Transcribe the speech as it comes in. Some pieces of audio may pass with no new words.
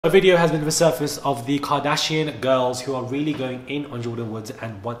A video has been resurfaced of the Kardashian girls who are really going in on Jordyn Woods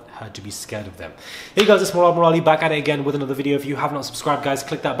and want her to be scared of them. Hey guys, it's Morali back at it again with another video. If you have not subscribed, guys,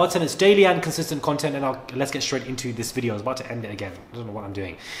 click that button. It's daily and consistent content, and let's get straight into this video. I was about to end it again. I don't know what I'm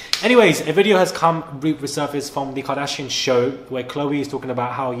doing. Anyways, a video has come resurfaced from the Kardashian show where Khloe is talking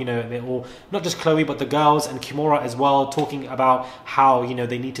about how, you know, they're all, not just Khloe, but the girls and Kimora as well, talking about how, you know,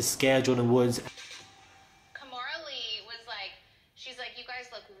 they need to scare Jordyn Woods. She's like, you guys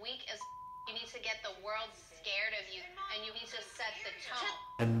look weak as you need to get the world scared of you, and you need to set the tone.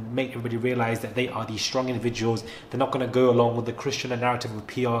 And make everybody realize that they are these strong individuals. They're not going to go along with the Christian narrative of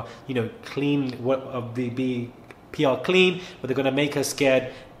PR, you know, clean, be PR clean, but they're going to make her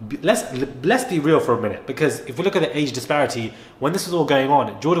scared. Let's be real for a minute, because if we look at the age disparity, when this was all going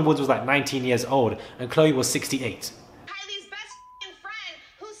on, Jordyn Woods was like 19 years old and Khloe was 68.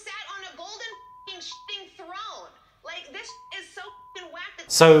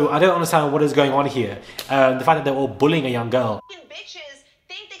 So I don't understand what is going on here. The fact that they're all bullying a young girl. Bitches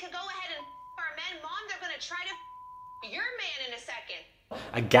think they could go ahead and our men. Mom, they're gonna try to your man in a second.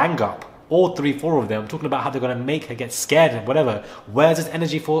 A gang up. All 3-4 of them talking about how they're going to make her get scared and whatever. Where's this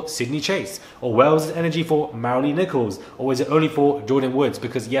energy for Sydney Chase? Or where was this energy for Marilee Nichols? Or is it only for Jordyn Woods?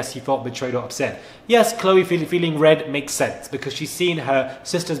 Because yes, he felt betrayed or upset. Yes, Khloe feeling red makes sense because she's seen her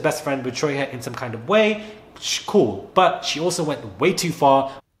sister's best friend betray her in some kind of way. Cool, but she also went way too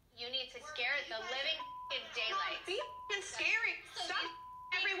far. You need to scare the living daylight. Be scary. Stop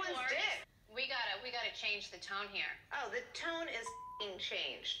everyone's dick. We gotta change the tone here. Oh, the tone is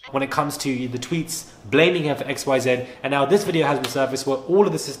changed. When it comes to the tweets blaming her for XYZ, and now this video has been surfaced where all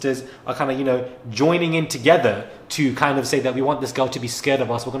of the sisters are kind of, you know, joining in together to kind of say that we want this girl to be scared of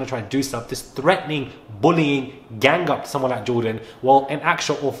us, we're going to try and do stuff, this threatening, bullying, gang up to someone like Jordyn. Well, in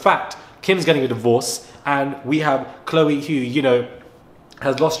actual or fact, Kim's getting a divorce, and we have Khloe who, you know,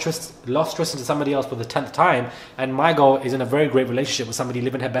 has lost Tristan to somebody else for the 10th time, and my girl is in a very great relationship with somebody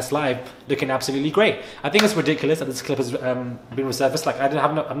living her best life, looking absolutely great. I think it's ridiculous that this clip has been resurfaced. Like,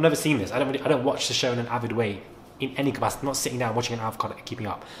 I've never seen this. I don't watch the show in an avid way, in any capacity. I'm not sitting down watching an avocado and keeping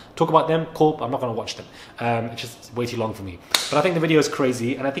up. Talk about them, cool, I'm not going to watch them. It's just way too long for me. But I think the video is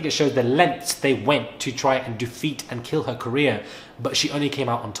crazy, and I think it shows the lengths they went to try and defeat and kill her career, but she only came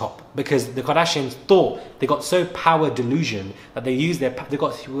out on top because the Kardashians thought they got so power delusion that they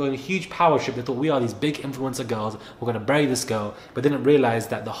were in a huge power trip. They thought we are these big influencer girls, we're going to bury this girl, but didn't realize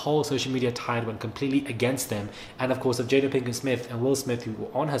that the whole social media tide went completely against them. And of course, of Jada Pinkett Smith and Will Smith, who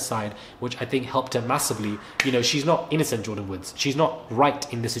were on her side, which I think helped her massively. You know, she's not innocent, Jordyn Woods. She's not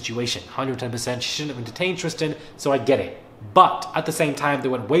right in this situation, 110%. She shouldn't have entertained Tristan, so I get it. But at the same time, they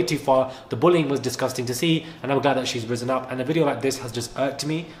went way too far. The bullying was disgusting to see, and I'm glad that she's risen up. And a video like this has just irked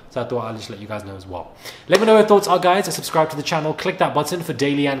me, so I thought I'll just let you guys know as well. Let me know your thoughts are, guys. Subscribe to the channel, click that button for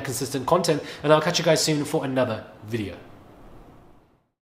daily and consistent content, and I'll catch you guys soon for another video.